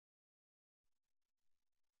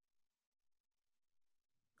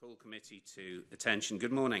Call committee to attention.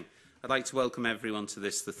 Good morning. I'd like to welcome everyone to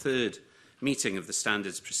this, the third meeting of the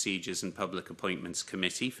Standards, Procedures and Public Appointments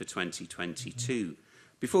Committee for 2022.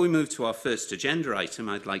 Before we move to our first agenda item,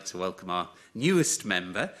 I'd like to welcome our newest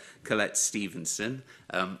member, Colette Stevenson.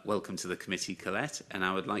 Welcome to the committee, Colette, and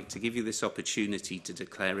I would like to give you this opportunity to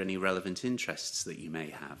declare any relevant interests that you may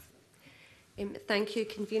have. Thank you,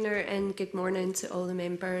 Convener, and good morning to all the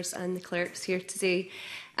members and the clerks here today.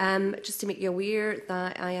 Just to make you aware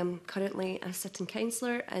that I am currently a sitting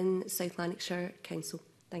councillor in South Lanarkshire Council.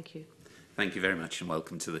 Thank you. Thank you very much and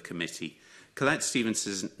welcome to the committee. Colette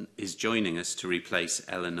Stevenson is joining us to replace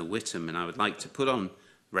Eleanor Whittam, and I would like to put on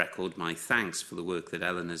record my thanks for the work that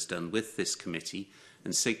Eleanor has done with this committee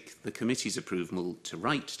and seek the committee's approval to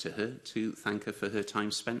write to her to thank her for her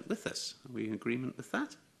time spent with us. Are we in agreement with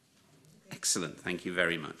that? Excellent, thank you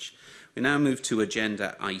very much. We now move to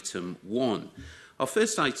agenda item 1. Our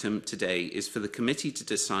first item today is for the committee to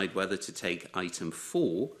decide whether to take item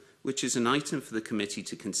 4, which is an item for the committee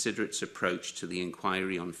to consider its approach to the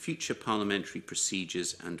inquiry on future parliamentary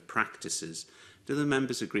procedures and practices. Do the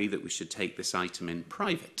members agree that we should take this item in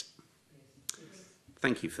private?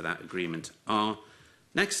 Thank you for that agreement. Our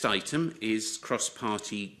next item is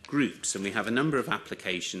cross-party groups, and we have a number of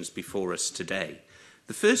applications before us today.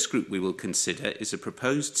 The first group we will consider is a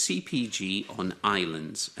proposed CPG on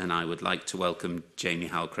islands, and I would like to welcome Jamie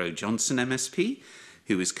Halcrow-Johnson MSP,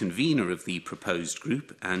 who is convener of the proposed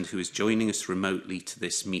group and who is joining us remotely to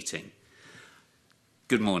this meeting.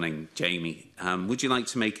 Good morning, Jamie. Would you like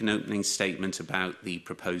to make an opening statement about the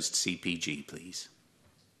proposed CPG, please?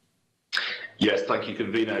 Yes, thank you,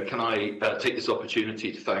 Convener. Can I take this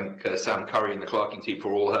opportunity to thank Sam Curry and the clerking team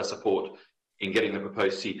for all her support in getting the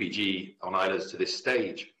proposed CPG on islands to this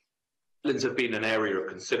stage. Islands have been an area of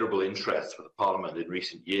considerable interest for the Parliament in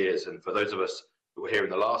recent years, and for those of us who were here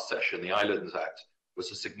in the last session, the Islands Act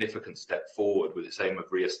was a significant step forward with its aim of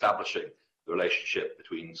re-establishing the relationship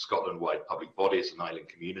between Scotland-wide public bodies and island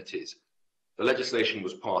communities. The legislation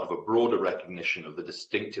was part of a broader recognition of the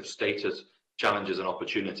distinctive status, challenges and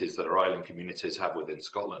opportunities that our island communities have within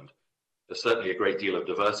Scotland. There's certainly a great deal of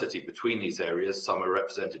diversity between these areas. Some are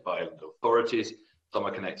represented by island authorities, some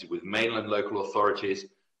are connected with mainland local authorities,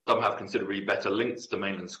 some have considerably better links to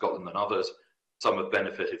mainland Scotland than others, some have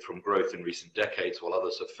benefited from growth in recent decades, while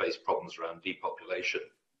others have faced problems around depopulation.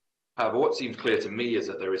 However, what seems clear to me is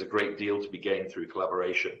that there is a great deal to be gained through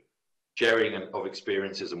collaboration, sharing of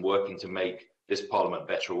experiences and working to make this Parliament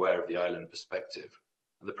better aware of the island perspective.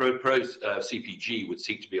 And the proposed CPG would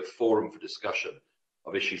seek to be a forum for discussion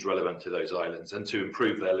of issues relevant to those islands and to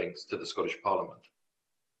improve their links to the Scottish Parliament.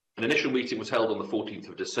 An initial meeting was held on the 14th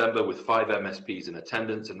of December with 5 MSPs in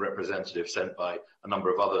attendance and representatives sent by a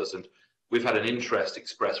number of others, and we've had an interest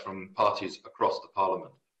expressed from parties across the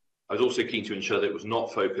Parliament. I was also keen to ensure that it was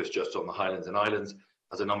not focused just on the Highlands and Islands,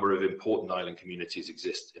 as a number of important island communities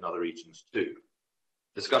exist in other regions too.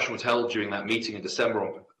 Discussion was held during that meeting in December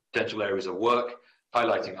on potential areas of work,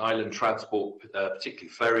 highlighting island transport, particularly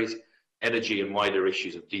ferries, energy and wider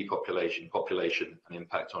issues of depopulation, population and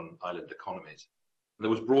impact on island economies. And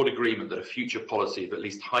there was broad agreement that a future policy of at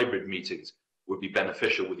least hybrid meetings would be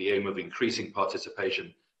beneficial, with the aim of increasing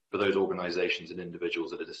participation for those organisations and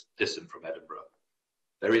individuals that are distant from Edinburgh.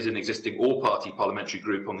 There is an existing all-party parliamentary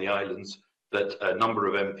group on the islands that a number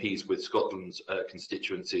of MPs with Scotland's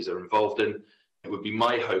constituencies are involved in. It would be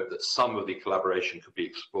my hope that some of the collaboration could be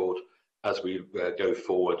explored as we go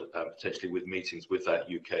forward, potentially with meetings with that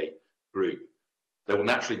UK group. There will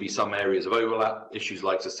naturally be some areas of overlap. Issues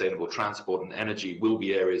like sustainable transport and energy will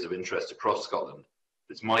be areas of interest across Scotland.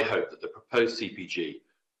 It's my hope that the proposed CPG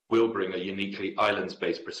will bring a uniquely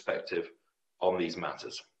islands-based perspective on these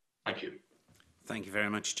matters. Thank you. Thank you very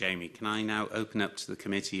much, Jamie. Can I now open up to the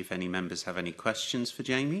committee if any members have any questions for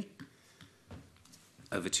Jamie?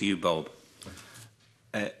 Over to you, Bob.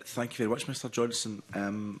 Thank you very much, Mr Johnson.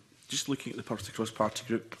 Just looking at the cross-party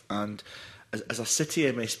group, and as a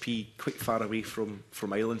city MSP quite far away from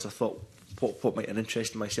islands, I thought what might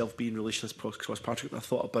interest myself be in relation to this cross-party group. I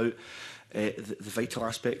thought about the vital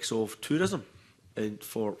aspects of tourism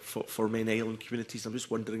for many island communities. I'm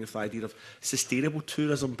just wondering if the idea of sustainable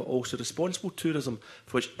tourism, but also responsible tourism,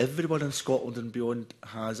 for which everyone in Scotland and beyond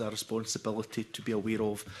has a responsibility to be aware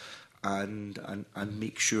of, and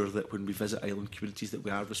make sure that when we visit island communities that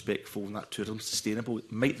we are respectful and that tourism is sustainable.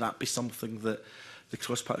 Might that be something that the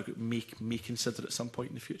cross-party group may consider at some point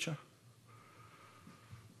in the future?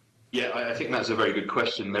 Yeah, I think that's a very good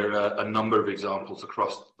question. There are a number of examples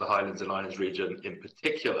across the Highlands and Islands region in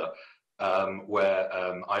particular where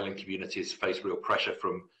island communities face real pressure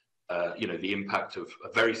from the impact of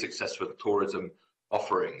very successful tourism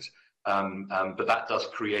offerings. but that does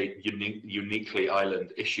create uniquely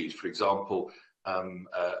island issues. For example,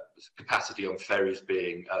 capacity on ferries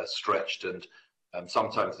being stretched, and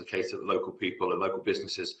sometimes the case that local people and local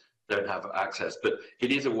businesses don't have access. But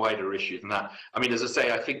it is a wider issue than that. I mean, as I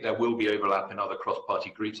say, I think there will be overlap in other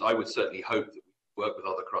cross-party groups. I would certainly hope that we work with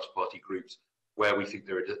other cross-party groups where we think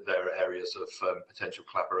there are areas of potential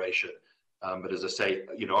collaboration. But as I say,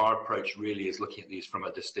 our approach really is looking at these from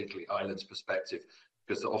a distinctly islands perspective,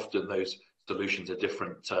 because often those solutions are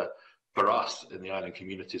different for us in the island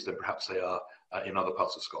communities than perhaps they are in other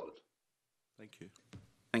parts of Scotland. Thank you.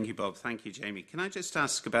 Thank you, Bob. Thank you, Jamie. Can I just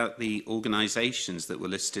ask about the organisations that were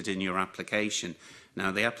listed in your application?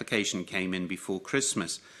 Now, the application came in before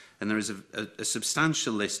Christmas, and there is a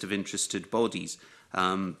substantial list of interested bodies,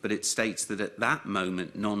 but it states that at that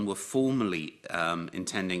moment, none were formally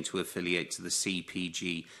intending to affiliate to the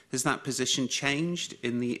CPG. Has that position changed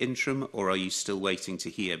in the interim, or are you still waiting to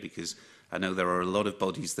hear? Because I know there are a lot of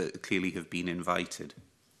bodies that clearly have been invited.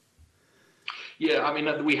 Yeah, I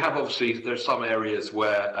mean, we have obviously, there's some areas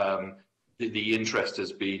where the interest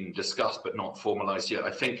has been discussed but not formalised yet. I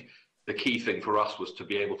think the key thing for us was to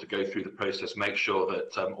be able to go through the process, make sure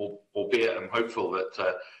that, albeit I'm hopeful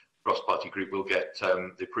that cross-party group will get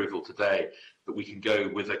the approval today, that we can go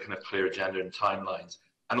with a kind of clear agenda and timelines,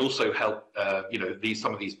 and also help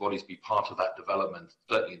some of these bodies be part of that development,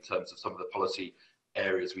 certainly in terms of some of the policy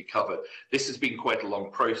areas we cover. This has been quite a long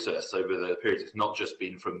process over the period. It's not just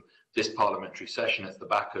been from this parliamentary session. It's on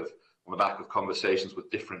the back of conversations with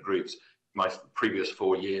different groups. My previous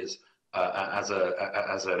 4 years as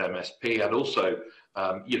an MSP, and also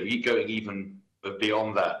going even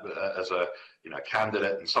beyond that as a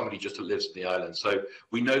candidate and somebody just who lives in the island. So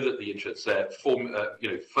we know that the interest there,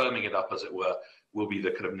 firming it up as it were, will be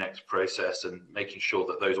the kind of next process, and making sure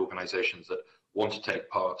that those organisations that want to take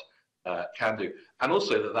part can do, and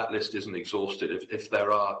also that list isn't exhausted. If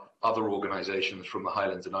there are other organisations from the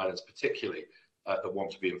Highlands and Islands particularly that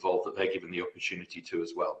want to be involved, that they're given the opportunity to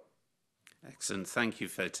as well. Excellent. Thank you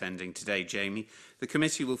for attending today, Jamie. The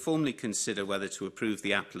committee will formally consider whether to approve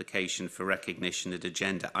the application for recognition at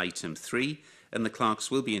agenda item 3, and the clerks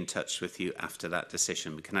will be in touch with you after that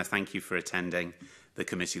decision. But can I thank you for attending the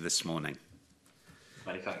committee this morning?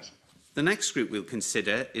 Many thanks. The next group we'll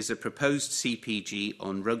consider is a proposed CPG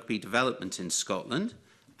on rugby development in Scotland,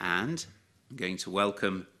 and I'm going to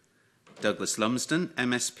welcome Douglas Lumsden,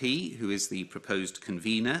 MSP, who is the proposed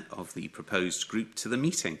convener of the proposed group, to the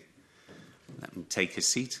meeting. Let me take a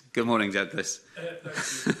seat. Good morning, Douglas.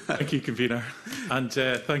 Thank you, convener, and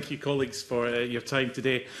thank you, colleagues, for your time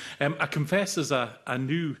today. I confess, as a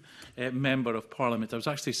new member of Parliament, I was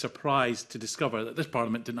actually surprised to discover that this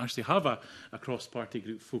Parliament didn't actually have a cross-party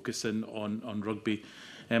group focusing on rugby.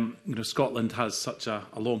 Scotland has such a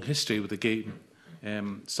long history with the game.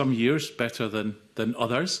 Some years better than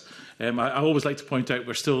others. I always like to point out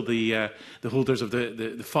we're still the holders of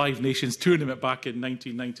the Five Nations tournament back in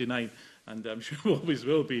 1999. And I'm sure we always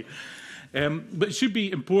will be. But it should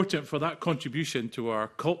be important for that contribution to our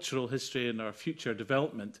cultural history and our future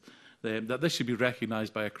development that this should be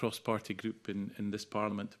recognised by a cross-party group in this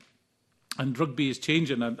Parliament. And rugby is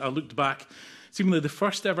changing. I looked back. Seemingly the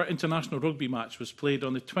first ever international rugby match was played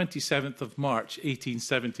on the 27th of March,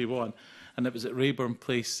 1871, and it was at Raeburn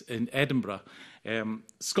Place in Edinburgh.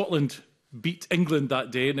 Scotland beat England that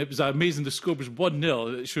day, and it was amazing. The score was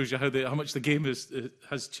 1-0. It shows you how much the game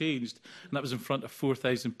has changed, and that was in front of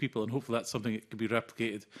 4,000 people, and hopefully that's something that can be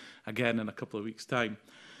replicated again in a couple of weeks' time.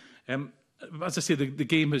 As I say, the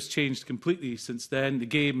game has changed completely since then. The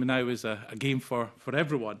game now is a game for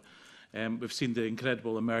everyone. We've seen the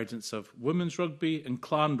incredible emergence of women's rugby and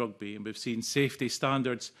clan rugby, and we've seen safety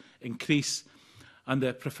standards increase, and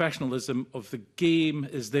the professionalism of the game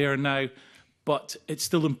is there now. But it's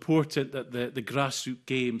still important that the grassroots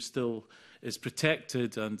game still is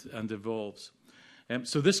protected and evolves.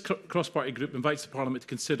 So this cross-party group invites the Parliament to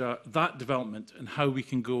consider that development and how we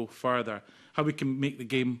can go further, how we can make the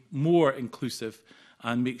game more inclusive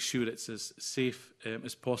and make sure it's as safe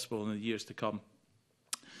as possible in the years to come.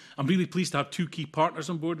 I'm really pleased to have two key partners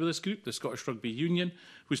on board with this group, the Scottish Rugby Union,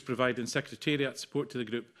 who's providing secretariat support to the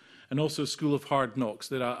group, and also School of Hard Knocks.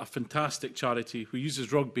 They're a fantastic charity who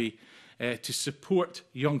uses rugby to support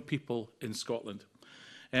young people in Scotland.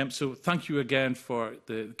 So thank you again for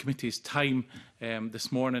the committee's time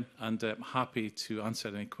this morning, and I'm happy to answer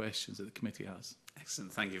any questions that the committee has.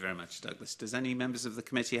 Excellent. Thank you very much, Douglas. Does any members of the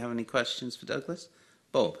committee have any questions for Douglas?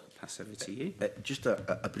 Bob, pass over to you. Just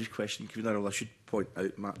a brief question, Convener. I should point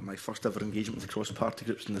out my first ever engagement with the cross-party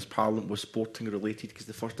groups in this Parliament was sporting related, because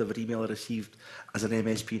the first ever email I received as an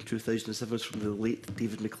MSP in 2007 was from the late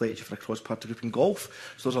David McLeish for a cross-party group in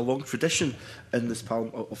golf. So there's a long tradition in this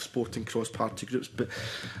Parliament of sporting cross-party groups. But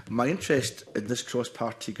my interest in this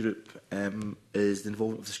cross-party group is the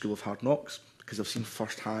involvement of the School of Hard Knocks, because I've seen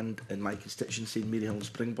firsthand in my constituency in Maryhill and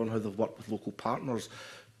Springburn how they've worked with local partners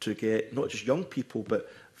to get not just young people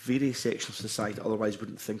but various sections of society that otherwise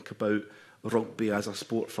wouldn't think about rugby as a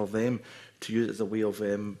sport for them, to use it as a way of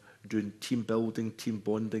doing team building, team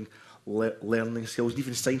bonding, learning skills, and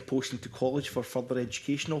even signposting to college for further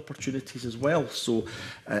education opportunities as well. So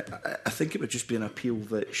I think it would just be an appeal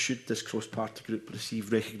that should this cross-party group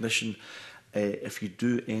receive recognition, if you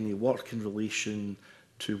do any work in relation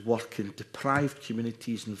to work in deprived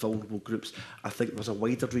communities and vulnerable groups, I think there's a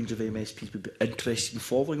wider range of MSPs would be interested in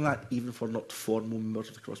following that, even for not formal members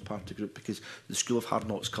of the cross-party group, because the School of Hard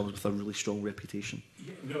Knocks comes with a really strong reputation.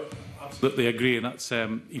 Yeah, no, absolutely agree, and that's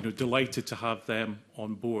delighted to have them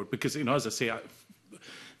on board, because as I say,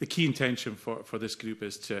 the key intention for this group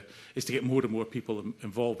is to get more and more people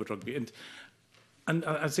involved with rugby, and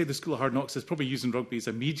I'd say the School of Hard Knocks is probably using rugby as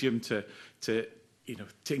a medium to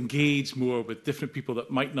engage more with different people that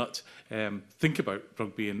might not think about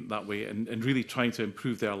rugby in that way, and really trying to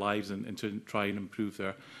improve their lives and to try and improve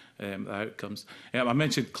their outcomes. I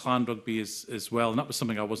mentioned clan rugby as well, and that was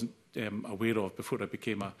something I wasn't aware of before I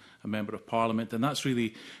became a Member of Parliament, and that's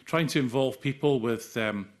really trying to involve people with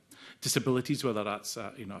disabilities, whether that's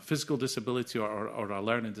a physical disability or a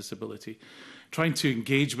learning disability, trying to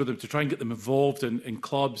engage with them, to try and get them involved in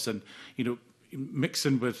clubs, and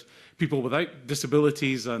mixing with people without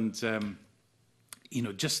disabilities, and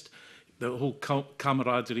just the whole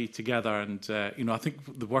camaraderie together. And I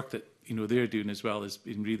think the work that they're doing as well has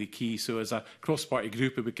been really key. So as a cross-party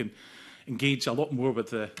group, if we can engage a lot more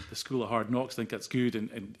with the School of Hard Knocks, I think that's good,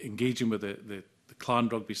 and engaging with the clan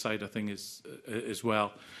rugby side of things as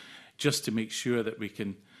well, just to make sure that we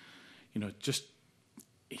can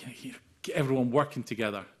get everyone working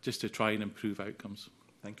together just to try and improve outcomes.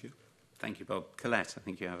 Thank you. Thank you, Bob. Colette, I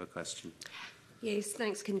think you have a question. Yes,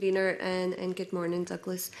 thanks, Convener, and good morning,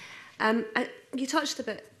 Douglas. You touched a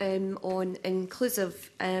bit on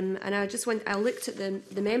inclusive, and I looked at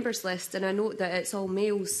the members list, and I note that it's all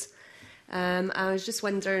males. I was just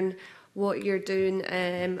wondering what you're doing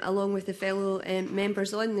along with the fellow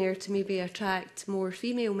members on there to maybe attract more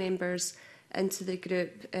female members into the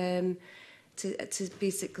group, to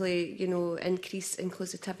basically, increase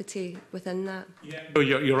inclusivity within that. Yeah, no,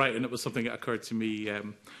 you're right, and it was something that occurred to me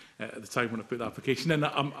at the time when I put the application in.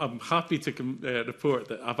 I'm happy to report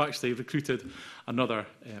that I've actually recruited another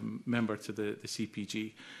member to the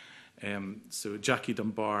CPG. So Jackie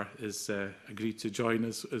Dunbar has agreed to join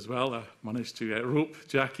us as well. I managed to rope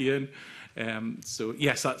Jackie in. So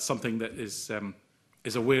yes, that's something that is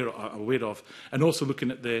aware of, and also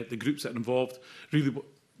looking at the groups that are involved. Really,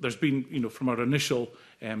 there's been, from our initial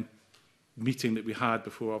meeting that we had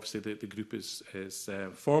before, obviously the group is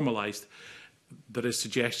formalised, there is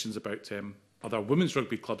suggestions about other women's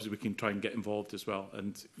rugby clubs that we can try and get involved as well.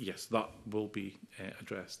 And yes, that will be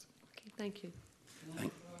addressed. Okay, thank you.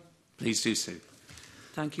 Please do so.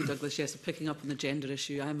 Thank you, Douglas. Yes, picking up on the gender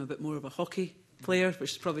issue, I'm a bit more of a hockey player,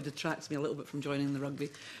 which probably detracts me a little bit from joining the rugby.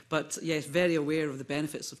 But yes, very aware of the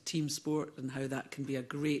benefits of team sport and how that can be a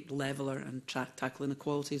great leveller and tackle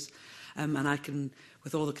inequalities. And I can,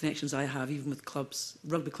 with all the connections I have, even with clubs,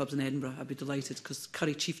 rugby clubs in Edinburgh, I'd be delighted, because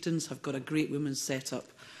Curry Chieftains have got a great women's setup,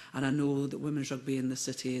 and I know that women's rugby in the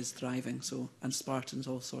city is thriving, so, and Spartans,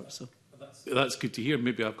 all sorts. So. That's good to hear.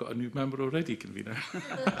 Maybe I've got a new member already, Convener.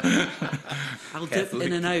 I'll dip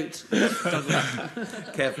in and out,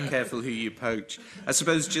 Douglas. Careful who you poach. I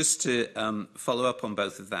suppose just to follow up on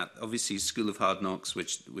both of that, obviously School of Hard Knocks,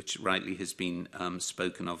 which rightly has been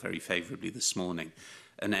spoken of very favourably this morning,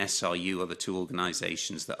 and SRU are the two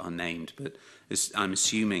organisations that are named, but I'm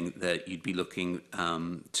assuming that you'd be looking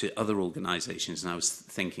to other organisations, and I was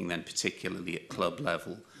thinking then particularly at club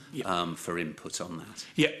level, for input on that.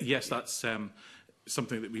 Yes, that's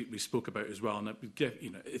something that we spoke about as well, and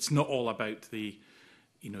it's not all about the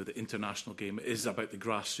international game. It is about the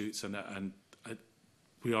grassroots, and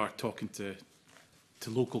we are talking to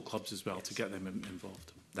local clubs as well, to get them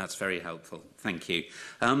involved. That's very helpful. Thank you.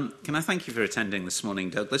 Can I thank you for attending this morning,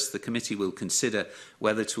 Douglas? The committee will consider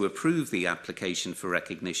whether to approve the application for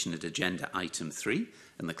recognition at agenda item 3,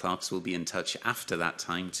 and the clerks will be in touch after that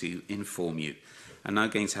time to inform you. I'm now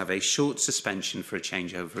going to have a short suspension for a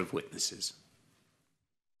changeover of witnesses.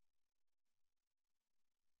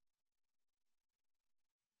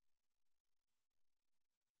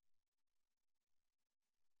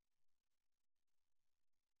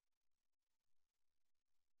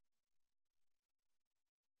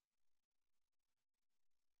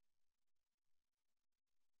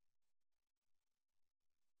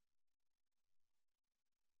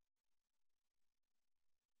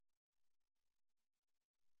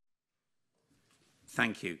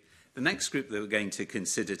 Thank you. The next group that we're going to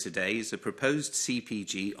consider today is a proposed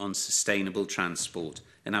CPG on sustainable transport.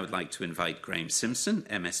 And I would like to invite Graham Simpson,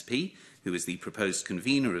 MSP, who is the proposed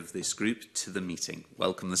convener of this group, to the meeting.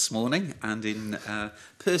 Welcome this morning, and in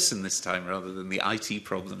person this time rather than the IT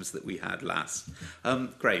problems that we had last.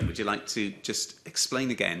 Graham, would you like to just explain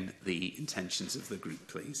again the intentions of the group,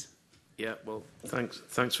 please? Yeah, well,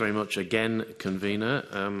 thanks very much again, convener.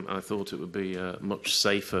 I thought it would be much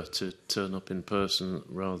safer to turn up in person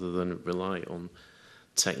rather than rely on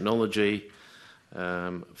technology.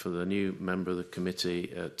 For the new member of the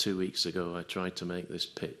committee, 2 weeks ago, I tried to make this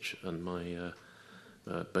pitch, and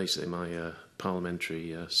basically my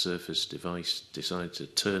parliamentary Surface device decided to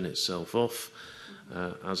turn itself off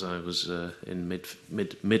as I was in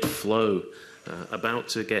mid-flow, about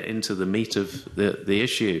to get into the meat of the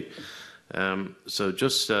issue. So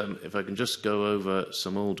just if I can just go over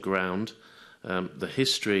some old ground, the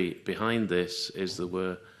history behind this is there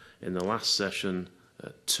were, in the last session,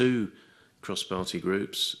 2 cross-party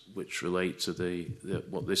groups which relate to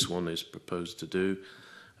what this one is proposed to do.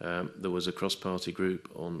 There was a cross-party group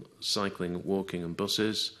on cycling, walking and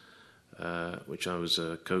buses, which I was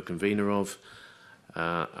a co-convener of,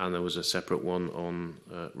 and there was a separate one on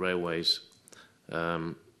railways,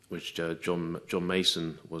 which John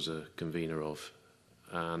Mason was a convener of.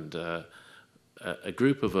 And a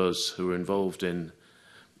group of us who were involved in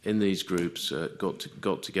these groups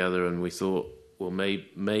got together, and we thought, well,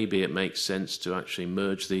 maybe it makes sense to actually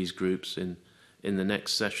merge these groups in the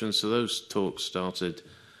next session. So those talks started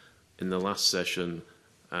in the last session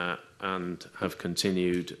and have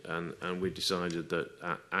continued, and we decided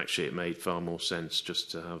that actually it made far more sense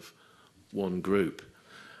just to have one group.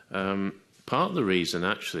 Part of the reason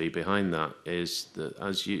actually behind that is that,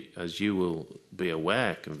 as you will be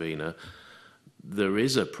aware, convener, there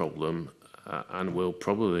is a problem, and we'll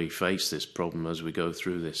probably face this problem as we go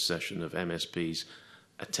through this session of MSPs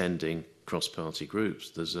attending cross-party groups.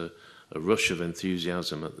 There's a rush of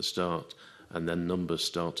enthusiasm at the start, and then numbers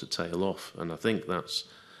start to tail off. And I think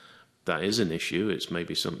that is an issue. It's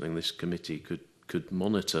maybe something this committee could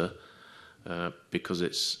monitor, because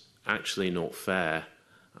it's actually not fair,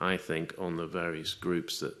 I think, on the various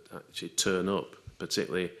groups that actually turn up,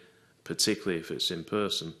 particularly if it's in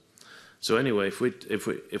person. So anyway, if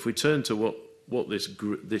we turn to what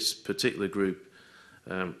this particular group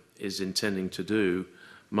is intending to do,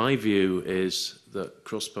 my view is that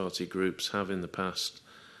cross-party groups have in the past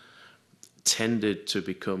tended to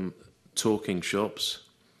become talking shops.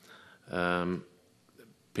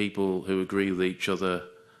 People who agree with each other,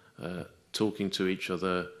 talking to each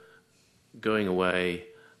other, going away,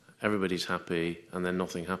 everybody's happy, and then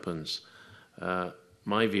nothing happens.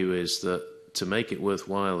 My view is that to make it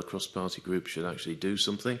worthwhile, a cross-party group should actually do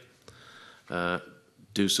something,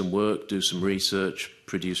 do some work, do some research,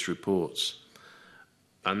 produce reports.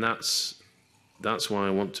 And that's why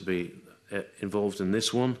I want to be involved in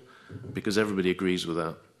this one, because everybody agrees with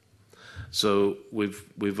that. So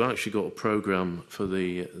we've actually got a programme for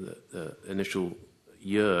the initial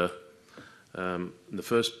year. The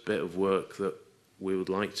first bit of work that we would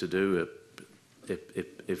like to do,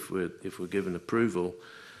 if we're given approval,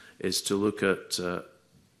 is to look at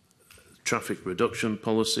traffic reduction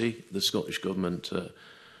policy. The Scottish Government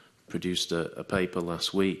produced a paper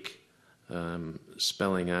last week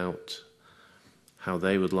spelling out how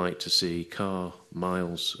they would like to see car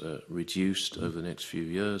miles reduced over the next few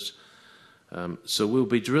years. So we'll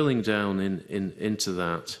be drilling down into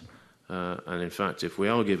that. And in fact, if we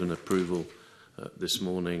are given approval this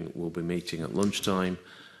morning, we'll be meeting at lunchtime.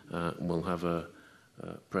 We'll have a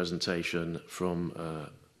presentation from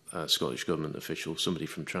a Scottish Government official, somebody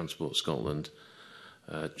from Transport Scotland,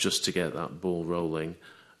 just to get that ball rolling.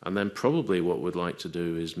 And then probably what we'd like to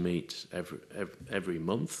do is meet every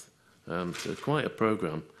month, so quite a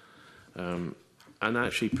programme, and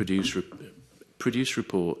actually produce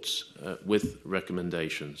reports with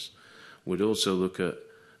recommendations. We'd also look at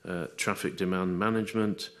traffic demand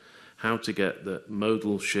management, how to get the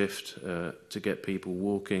modal shift to get people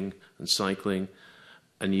walking and cycling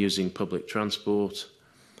and using public transport.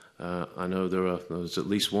 I know there's at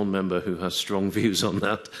least one member who has strong views on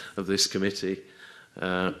that of this committee.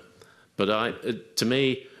 But to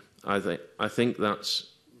me, I think that's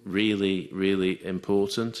really, really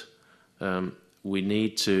important. We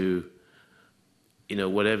need to,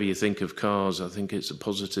 whatever you think of cars, I think it's a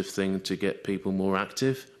positive thing to get people more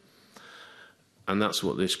active. And that's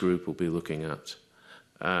what this group will be looking at.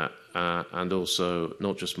 And also,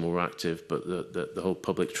 not just more active, but the whole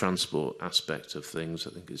public transport aspect of things, I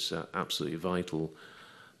think is absolutely vital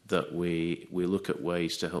that we look at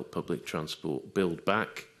ways to help public transport build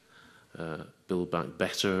back build back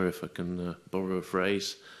better, if I can borrow a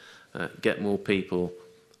phrase, get more people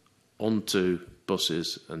onto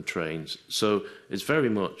buses and trains. So it's very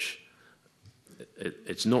much,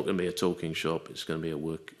 it's not going to be a talking shop, it's going to be a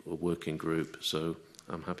working group. So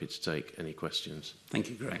I'm happy to take any questions. Thank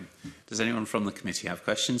you, Graham. Does anyone from the committee have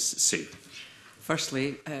questions? Sue.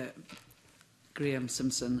 Firstly, Graham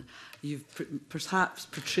Simpson, you've perhaps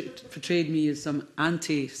portrayed me as some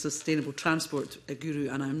anti-sustainable transport guru,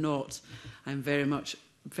 and I'm not. I'm very much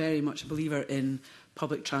a believer in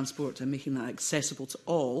public transport and making that accessible to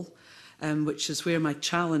all, which is where my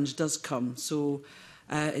challenge does come. So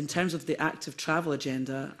in terms of the active travel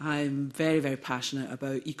agenda, I'm very, very passionate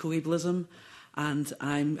about eco-ableism, and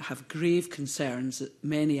I have grave concerns that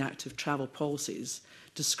many active travel policies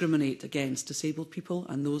discriminate against disabled people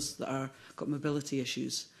and those that are got mobility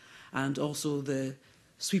issues. And also the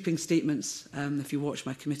sweeping statements, if you watch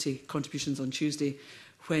my committee contributions on Tuesday,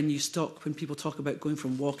 when people talk about going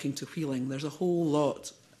from walking to wheeling, there's a whole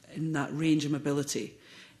lot in that range of mobility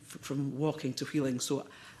from walking to wheeling. So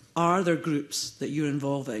are there groups that you're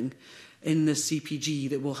involving in the CPG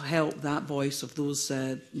that will help that voice of those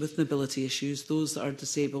with mobility issues, those that are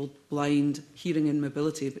disabled, blind, hearing and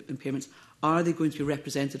mobility impairments? Are they going to be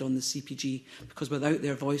represented on the CPG? Because without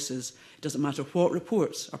their voices, it doesn't matter what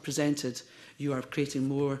reports are presented, you are creating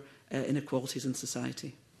more inequalities in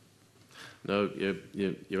society. No,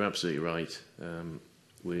 you're absolutely right.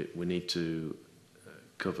 We need to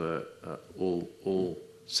cover all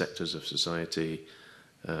sectors of society,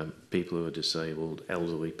 people who are disabled,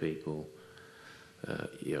 elderly people,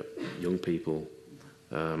 young people.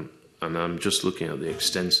 And I'm just looking at the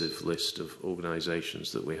extensive list of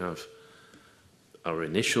organisations that we have. Our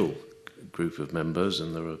initial group of members,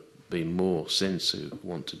 and there have been more since who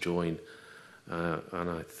want to join,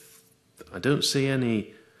 and I don't see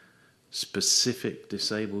any specific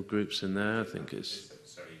disabled groups in there. I think it's...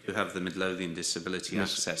 Sorry, you have the Midlothian Disability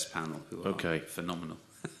Access Panel, who are phenomenal.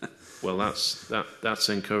 Well, that's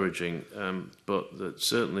encouraging, but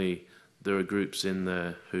certainly there are groups in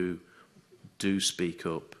there who do speak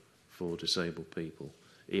up for disabled people,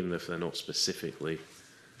 even if they're not specifically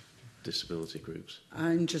disability groups.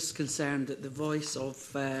 I'm just concerned that the voice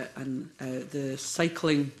of the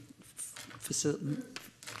cycling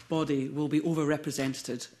body will be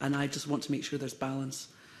overrepresented, and I just want to make sure there's balance.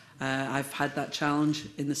 I've had that challenge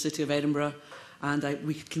in the City of Edinburgh, and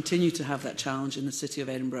we continue to have that challenge in the City of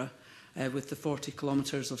Edinburgh with the 40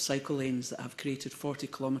 kilometres of cycle lanes that have created 40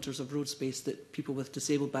 kilometres of road space that people with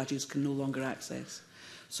disabled badges can no longer access.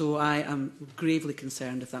 So I am gravely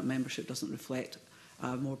concerned if that membership doesn't reflect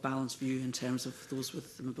a more balanced view in terms of those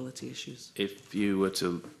with the mobility issues. If you were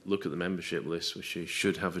to look at the membership list, which you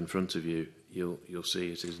should have in front of you, you'll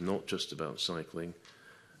see it is not just about cycling.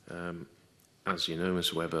 As you know,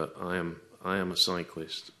 Ms Webber, I am a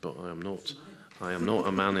cyclist, but I am not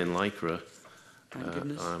a man in lycra.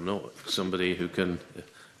 I am not somebody who can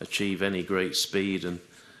achieve any great speed and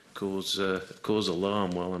cause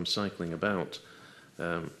alarm while I'm cycling about.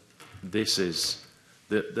 This is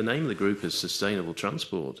the name of the group is Sustainable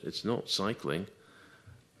Transport. It's not cycling.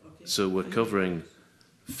 So we're covering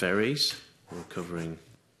ferries, we're covering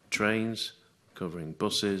trains, covering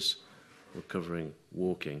buses, we're covering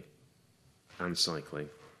walking and cycling.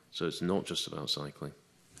 So it's not just about cycling.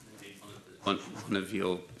 One of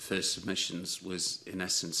your first submissions was, in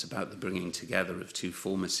essence, about the bringing together of two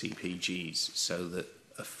former CPGs so that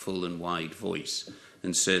a full and wide voice.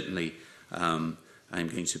 And certainly, I'm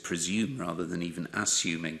going to presume, rather than even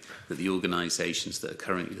assuming, that the organisations that are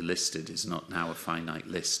currently listed is not now a finite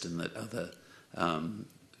list, and that other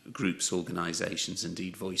groups, organisations,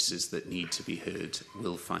 indeed voices that need to be heard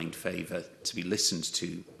will find favour to be listened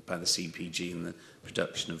to by the CPG in the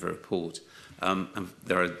production of a report.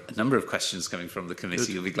 There are a number of questions coming from the committee.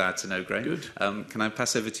 Good. You'll be glad to know, Graham. Good. Can I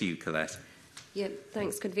pass over to you, Colette? Yeah,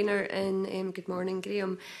 thanks, Convener, and good morning,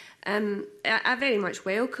 Graham. I very much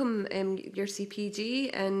welcome your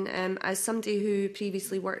CPG, and as somebody who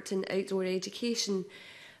previously worked in outdoor education,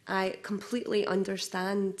 I completely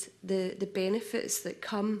understand the benefits that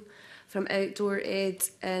come from outdoor ed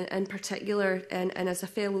in particular, and as a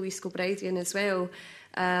fellow East Kilbridean as well.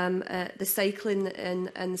 The cycling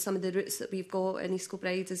and some of the routes that we've got in East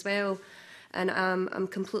Kilbride as well, and I'm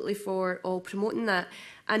completely for all promoting that.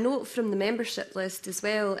 I note from the membership list as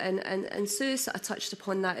well, and Sue sort of touched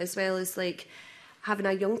upon that as well, as like having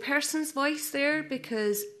a young person's voice there,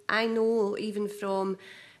 because I know even from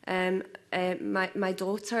my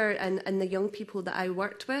daughter and the young people that I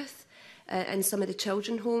worked with and some of the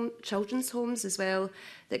children's homes as well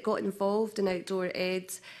that got involved in outdoor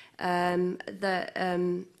ed, that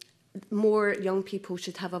more young people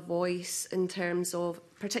should have a voice in terms of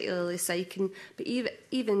particularly cycling, but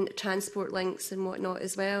even transport links and whatnot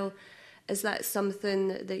as well. Is that something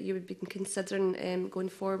that you would be considering going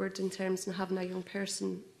forward in terms of having a young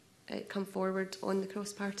person come forward on the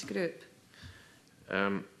cross-party group?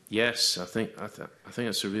 Yes, I think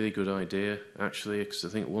it's a really good idea, actually, because I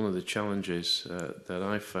think one of the challenges that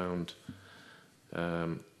I found,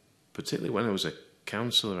 particularly when I was a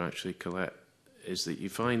councillor, actually, Colette, is that you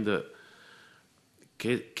find that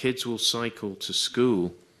kids will cycle to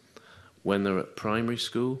school when they're at primary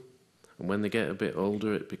school, and when they get a bit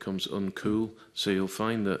older, it becomes uncool. So you'll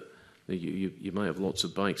find that you might have lots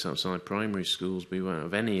of bikes outside primary schools, but you won't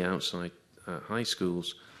have any outside high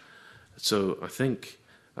schools. So I think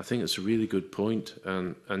it's a really good point.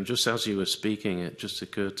 And just as you were speaking, it just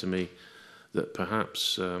occurred to me that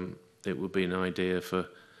perhaps it would be an idea for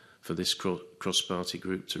this cross-party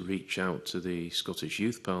group to reach out to the Scottish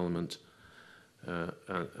Youth Parliament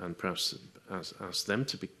and perhaps ask them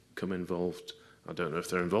to become involved. I don't know if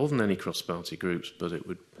they're involved in any cross-party groups, but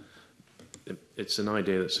it's an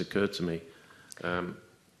idea that's occurred to me. And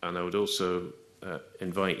I would also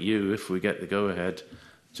invite you, if we get the go-ahead,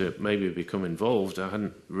 to maybe become involved. I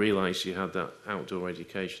hadn't realised you had that outdoor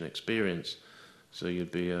education experience, so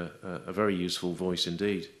you'd be a very useful voice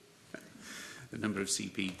indeed. A number of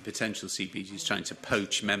potential CPGs trying to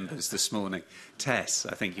poach members this morning. Tess,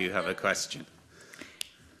 I think you have a question.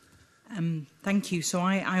 Thank you. So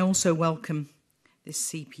I also welcome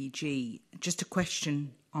this CPG. Just a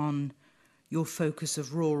question on your focus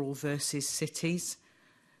of rural versus cities.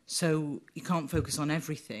 So you can't focus on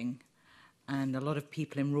everything, and a lot of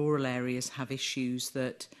people in rural areas have issues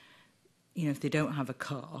that, you know, if they don't have a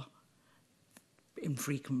car,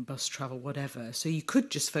 infrequent bus travel, whatever. So you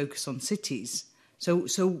could just focus on cities. So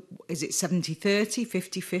is it 70-30,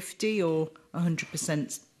 50-50, or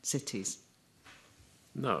 100% cities?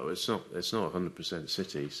 No, it's not 100%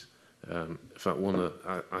 cities. In fact,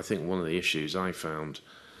 I think one of the issues I found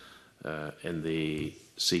in the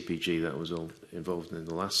CPG that was involved in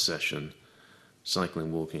the last session,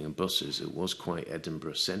 cycling, walking and buses, it was quite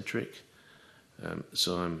Edinburgh-centric.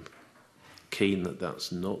 So I'm keen that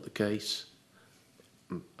that's not the case.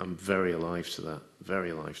 I'm very alive to that,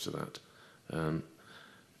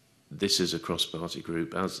 This is a cross-party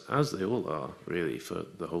group, as they all are, really, for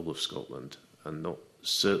the whole of Scotland, and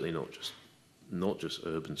certainly not just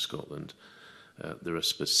urban Scotland. There are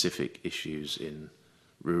specific issues in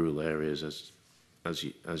rural areas, as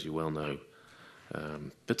you well know,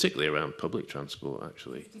 particularly around public transport,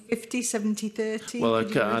 actually. 50, 70, 30? Well,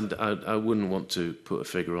 I wouldn't want to put a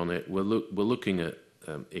figure on it. We're looking at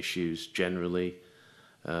issues generally.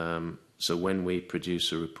 So when we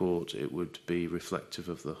produce a report, it would be reflective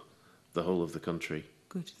of the whole of the country.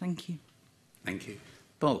 Good, thank you. Thank you.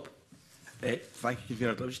 Bob? Thank you,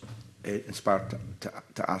 Convener. I was inspired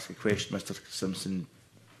to ask a question, Mr Simpson,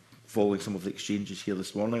 following some of the exchanges here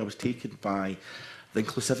this morning. I was taken by the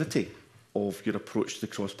inclusivity of your approach to the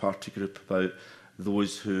cross-party group about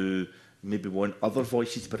those who maybe want other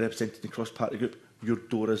voices to be represented in the cross-party group. Your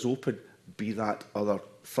door is open, be that other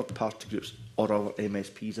third-party groups or other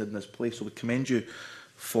MSPs in this place. So we commend you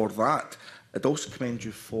for that. I'd also commend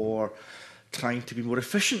you for trying to be more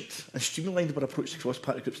efficient and streamlined with our approach to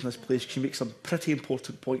cross-party groups in this place, because you make some pretty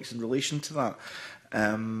important points in relation to that.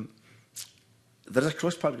 There is a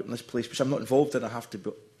cross-party group in this place, which I'm not involved in, I have to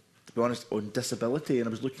be honest, on disability, and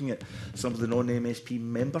I was looking at some of the non-MSP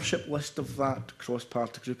membership list of that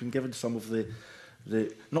cross-party group, and given some of the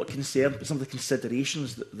not concern, but some of the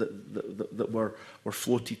considerations that were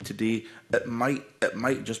floated today, it might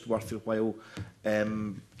just be worth your while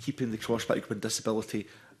keeping the cross-party group on disability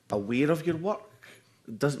aware of your work.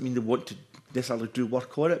 It doesn't mean they want to necessarily do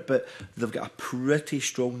work on it, but they've got a pretty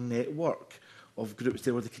strong network of groups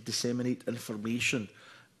there where they can disseminate information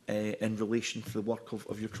in relation to the work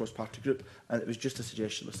of your cross-party group. And it was just a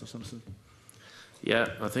suggestion, Mr Simpson. Yeah,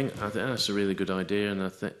 I think that's a really good idea, and I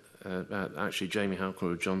think actually Jamie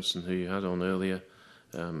Halcrow-Johnson, who you had on earlier,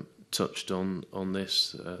 touched on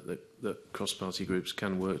this, that cross-party groups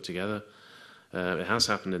can work together. It has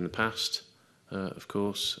happened in the past, of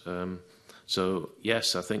course. So,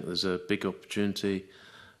 yes, I think there's a big opportunity,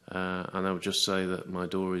 and I would just say that my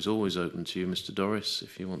door is always open to you, Mr Doris,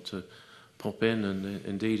 if you want to pop in, and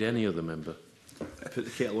indeed any other member. I put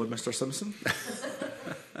the kettle on, Mr Simpson.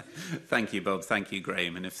 Thank you, Bob. Thank you,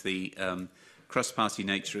 Graham. And if the cross-party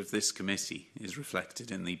nature of this committee is reflected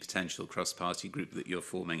in the potential cross-party group that you're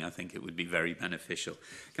forming, I think it would be very beneficial.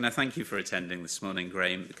 Can I thank you for attending this morning,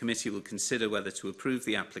 Graham? The committee will consider whether to approve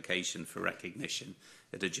the application for recognition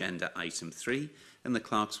at agenda item 3, and the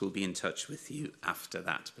clerks will be in touch with you after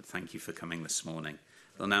that. But thank you for coming this morning.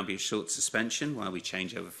 There will now be a short suspension while we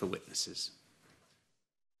change over for witnesses.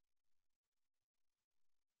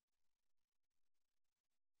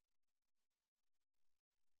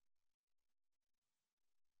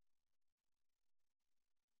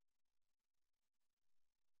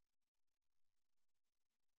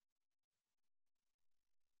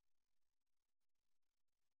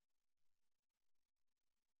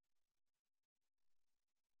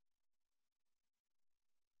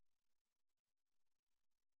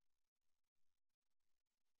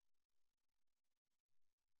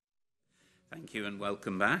 Thank you and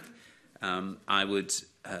welcome back. I would,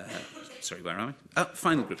 sorry, where am I?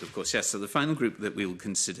 Final group, of course, yes. So the final group that we will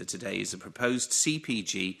consider today is a proposed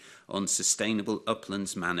CPG on sustainable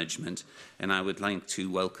uplands management. And I would like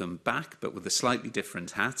to welcome back, but with a slightly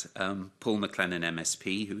different hat, Paul McLennan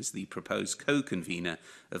MSP, who is the proposed co-convener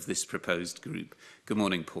of this proposed group. Good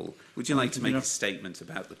morning, Paul. Would you like to make a statement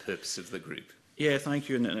about the purpose of the group? Yeah, thank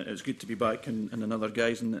you, and it's good to be back and another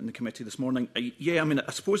guys in the committee this morning. Yeah, I mean, I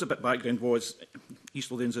suppose a bit of background was East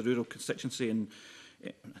Lothian's a rural constituency, and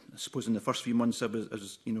I suppose in the first few months I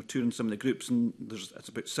was touring some of the groups, and it's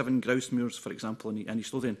about 7 grouse moors, for example, in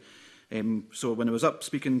East Lothian. So when I was up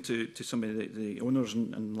speaking to some of the owners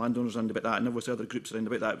and landowners around about that, and there was other groups around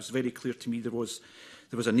about that, it was very clear to me there was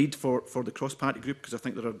a need for the cross-party group, because I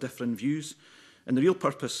think there are different views. And the real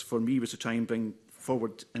purpose for me was to try and bring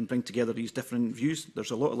forward and bring together these different views.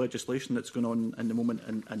 There's a lot of legislation that's going on in the moment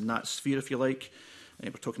in that sphere, if you like.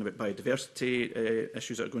 We're talking about biodiversity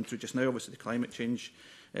issues that are going through just now, obviously the climate change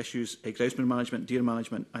issues, grousmoor management, deer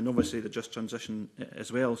management, and obviously the just transition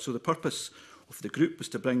as well. So the purpose of the group was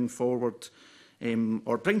to bring forward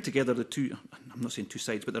or bring together the two, I'm not saying two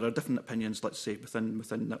sides, but there are different opinions, let's say,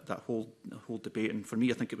 within that whole debate. And for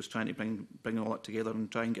me, I think it was trying to bring all that together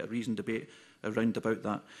and try and get a reasoned debate around about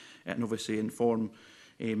that, and obviously inform,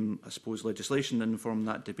 I suppose, legislation and inform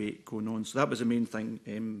that debate going on. So that was the main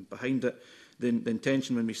thing behind it. The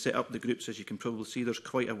intention when we set up the groups, as you can probably see, there's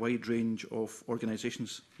quite a wide range of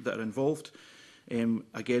organisations that are involved.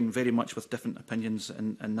 Again, very much with different opinions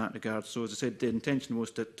in that regard. So, as I said, the intention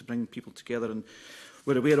was to bring people together, and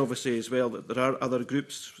we're aware, obviously, as well, that there are other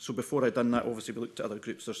groups. So before I'd done that, obviously, we looked at other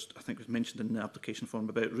groups. There's, I think it was mentioned in the application form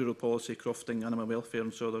about rural policy, crofting, animal welfare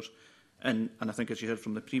and so others. And I think, as you heard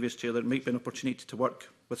from the previous chair, there might be an opportunity to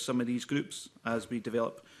work with some of these groups as we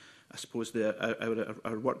develop, I suppose,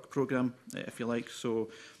 our work programme, if you like.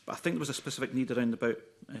 So, but I think there was a specific need around about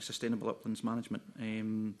sustainable uplands management.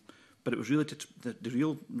 But it was really the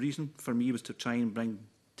real reason for me was to try and bring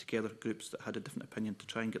together groups that had a different opinion, to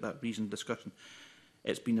try and get that reasoned discussion.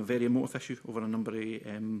 It's been a very emotive issue over a number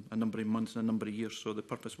of months and a number of years. So the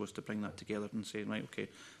purpose was to bring that together and say, right, okay,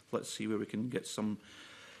 let's see where we can get some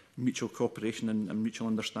mutual cooperation and mutual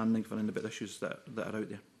understanding for about issues that are out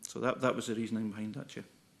there. So that was the reasoning behind that, Chair.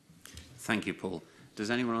 Thank you, Paul. Does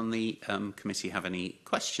anyone on the committee have any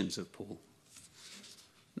questions of Paul?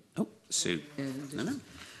 Oh, Sue. No.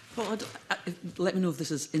 Paul, let me know if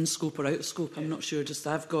this is in scope or out of scope. I'm not sure. Just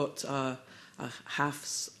I've got a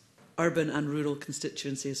half urban and rural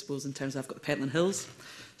constituency, I suppose, in terms of I've got the Pentland Hills.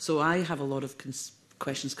 So I have a lot of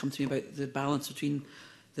questions come to me about the balance between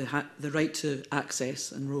the right to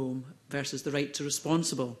access and roam versus the right to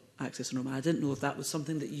responsible access and roam. I didn't know if that was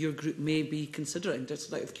something that your group may be considering,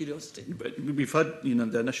 just out of curiosity. But we've had,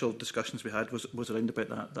 the initial discussions we had was around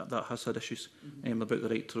about that has had issues about the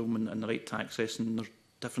right to roam and the right to access, and there's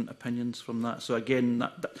different opinions from that. So again,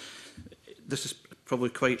 this is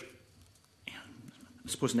probably quite, I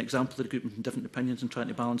suppose, an example of the group with different opinions and trying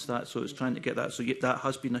to balance that. So it's trying to get that. So that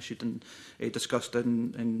has been issued and discussed.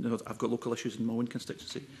 And I've got local issues in my own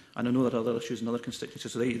constituency, and I know there are other issues in other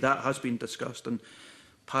constituencies. So that has been discussed, and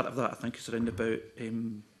part of that, I think, is around about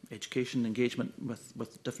education, engagement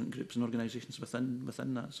with different groups and organisations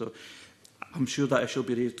within that. So I'm sure that issue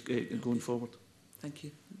will be raised going forward. Thank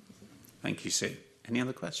you. Thank you, Sue. Any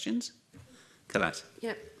other questions? Colette.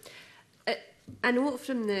 Yeah. I know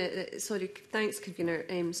from sorry, thanks, convener.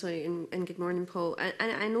 And good morning, Paul.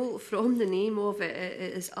 I know from the name of it,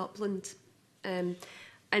 it is upland. And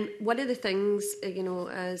one of the things,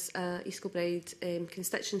 as East Kilbride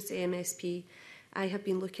constituency MSP, I have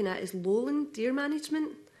been looking at is lowland deer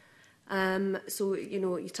management. So,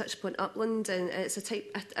 you touch upon upland, and it's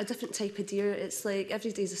a different type of deer. It's like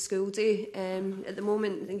every day's a school day at the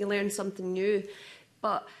moment, and you learn something new.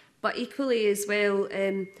 But equally as well,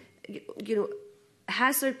 you know,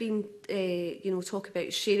 has there been, you know, talk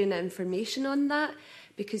about sharing information on that?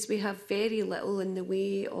 Because we have very little in the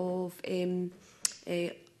way of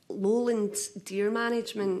lowland deer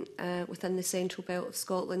management within the central belt of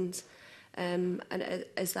Scotland. And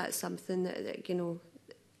is that something that, you know,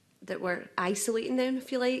 that we're isolating them,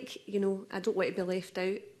 if you like? You know, I don't want to be left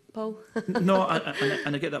out, Paul. No,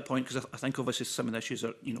 and I get that point, because I think obviously some of the issues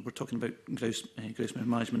are, you know, we're talking about grouse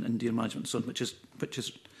management and deer management and so on, which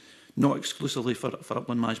is not exclusively for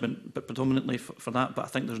upland management, but predominantly for that. But I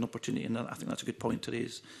think there's an opportunity, and I think that's a good point to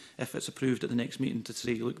raise, if it's approved at the next meeting, to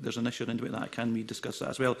say, look, there's an issue into that, can we discuss that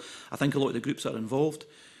as well? I think a lot of the groups that are involved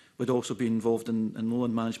would also be involved in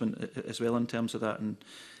lowland management as well in terms of that. And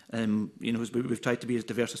you know, we've tried to be as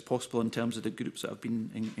diverse as possible in terms of the groups that have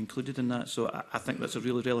been included in that. So I think that's a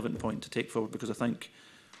really relevant point to take forward, because I think,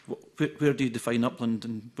 where do you define upland,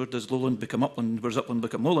 and where does lowland become upland? Where does upland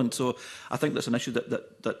become lowland? So I think that's an issue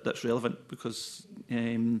that's relevant, because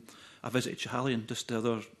I visited Schiehallion just the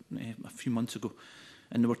other a few months ago,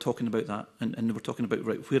 and they were talking about that, and they were talking about,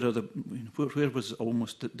 right, where was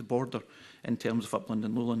almost the border in terms of upland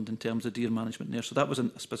and lowland, in terms of deer management there. So that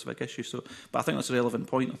wasn't a specific issue. So, but I think that's a relevant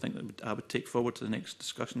point. I think that I would take forward to the next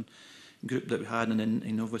discussion group that we had, and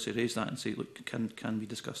then obviously raise that and say, look, can we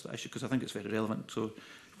discuss that issue? Because I think it's very relevant. So,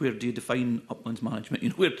 where do you define uplands management? You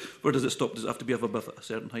know, where does it stop? Does it have to be above a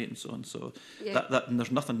certain height and so on? So yeah. And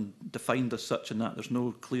there's nothing defined as such in that. There's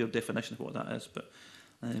no clear definition of what that is. But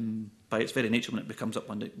by its very nature, when it becomes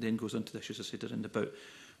upland, it then goes into the issues I said around about,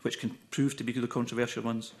 which can prove to be the controversial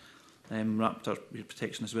ones. Raptor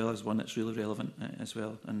protection as well is one that's really relevant as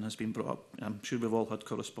well, and has been brought up. I'm sure we've all had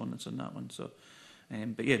correspondence on that one. So,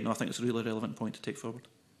 but yeah, no, I think it's a really relevant point to take forward.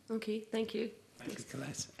 Okay, thank you. Thank you,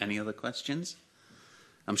 Colette. Any other questions?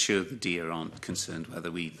 I'm sure the deer aren't concerned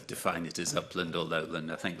whether we define it as upland or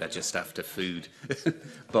lowland. I think they're just after food.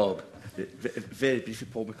 Bob? Very briefly,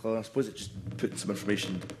 Paul McClellan, I suppose it just putting some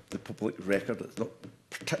information in the public record that's not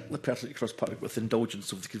particularly pertinent across party, with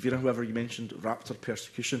indulgence of the convener. However, you mentioned raptor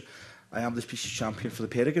persecution. I am the species champion for the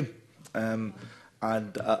peregrine, and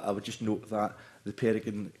I would just note that the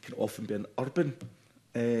peregrine can often be an urban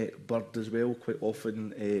bird as well, quite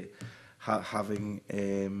often having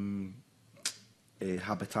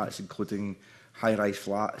habitats including high-rise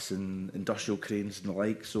flats and industrial cranes and the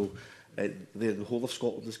like. So the whole of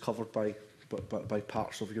Scotland is covered by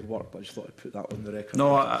parts of your work, but I just thought I'd put that on the record.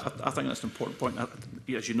 No, I think that's an important point.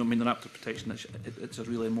 As you know, I mean, the raptor protection, it's a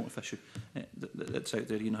really emotive issue that's out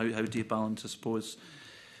there. You know, how do you balance, I suppose,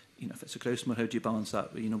 you know, if it's a grouse-moor, how do you balance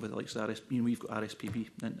that? You know, with like you know, we've got RSPB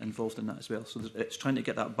involved in that as well. So it's trying to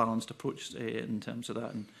get that balanced approach in terms of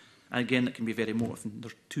that. And again, it can be very emotive, and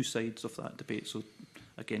there's two sides of that debate. So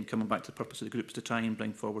again, coming back to the purpose of the groups, to try and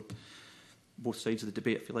bring forward both sides of the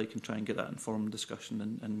debate, if you like, and try and get that informed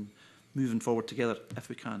discussion and moving forward together if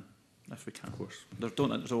we can. Of course.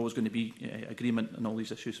 There's always going to be agreement on all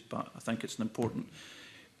these issues, but I think it's an important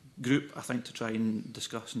group, I think, to try and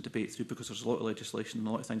discuss and debate through, because there's a lot of legislation and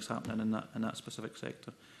a lot of things happening in that specific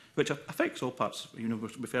sector, which affects all parts. You know,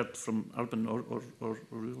 we've heard from urban or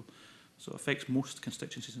rural, so it affects most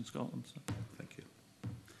constituencies in Scotland. So, thank you.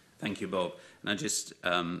 Thank you, Bob. And I just,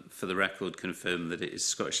 for the record, confirm that it is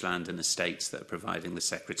Scottish Land and Estates that are providing the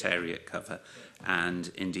Secretariat cover.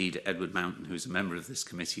 And indeed, Edward Mountain, who is a member of this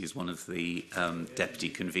committee, is one of the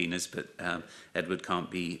deputy conveners, but Edward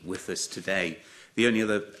can't be with us today. The only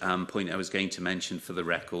other point I was going to mention for the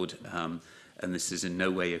record, and this is in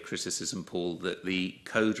no way a criticism, Paul, that the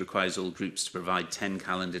code requires all groups to provide 10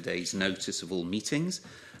 calendar days notice of all meetings.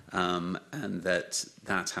 And that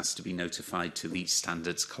has to be notified to the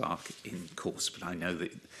standards clerk in course. But I know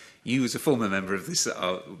that you, as a former member of this,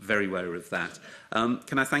 are very aware of that.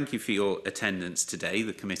 Can I thank you for your attendance today?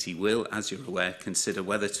 The committee will, as you're aware, consider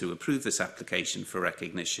whether to approve this application for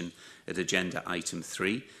recognition at agenda item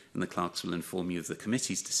 3, and the clerks will inform you of the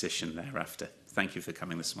committee's decision thereafter. Thank you for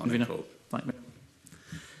coming this morning, Paul.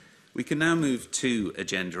 We can now move to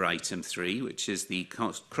agenda item 3, which is the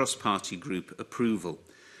cross-party group approval.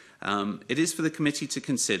 It is for the committee to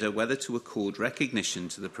consider whether to accord recognition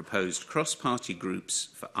to the proposed cross-party groups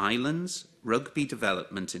for islands, rugby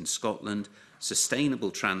development in Scotland,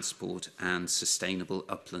 sustainable transport and sustainable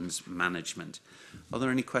uplands management. Are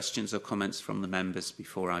there any questions or comments from the members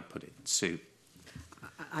before I put it? Sue.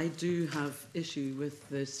 I do have issue with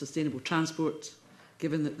the sustainable transport,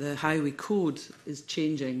 given that the highway code is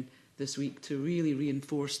changing this week to really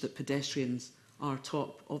reinforce that pedestrians are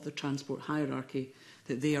top of the transport hierarchy,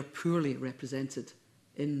 that they are poorly represented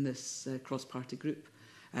in this cross-party group.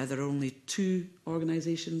 There are only 2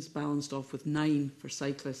 organisations balanced off with 9 for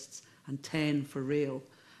cyclists and 10 for rail.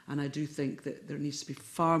 And I do think that there needs to be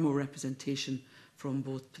far more representation from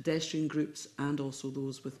both pedestrian groups and also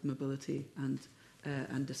those with mobility and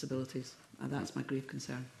disabilities. And that's my grave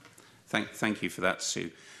concern. Thank you for that,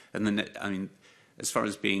 Sue. And then, I mean, as far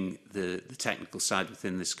as being the technical side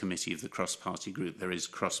within this committee of the cross-party group, there is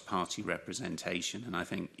cross-party representation. And I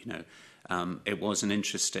think, it was an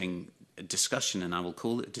interesting discussion, and I will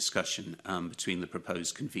call it a discussion, between the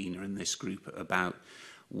proposed convener and this group about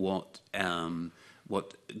what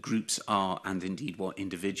groups are and indeed what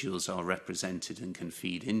individuals are represented and can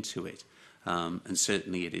feed into it. And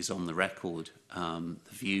certainly it is on the record the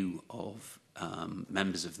view of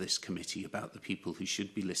members of this committee about the people who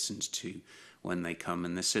should be listened to when they come,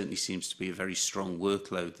 and there certainly seems to be a very strong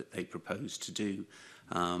workload that they propose to do.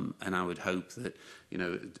 And I would hope that,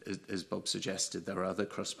 as Bob suggested, there are other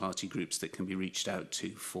cross-party groups that can be reached out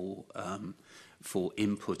to for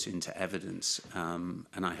input into evidence. And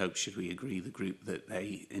I hope, should we agree, the group, that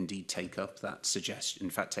they indeed take up that suggestion,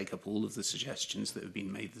 in fact, take up all of the suggestions that have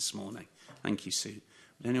been made this morning. Thank you, Sue.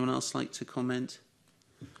 Would anyone else like to comment?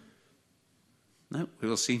 No, we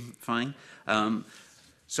will see. Fine.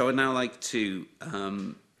 So I'd now like to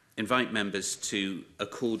invite members to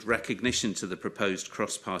accord recognition to the proposed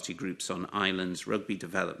cross-party groups on islands, rugby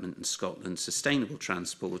development in Scotland, sustainable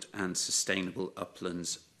transport and sustainable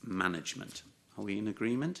uplands management. Are we in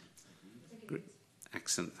agreement?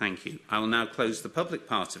 Excellent, thank you. I will now close the public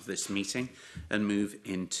part of this meeting and move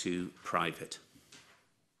into private.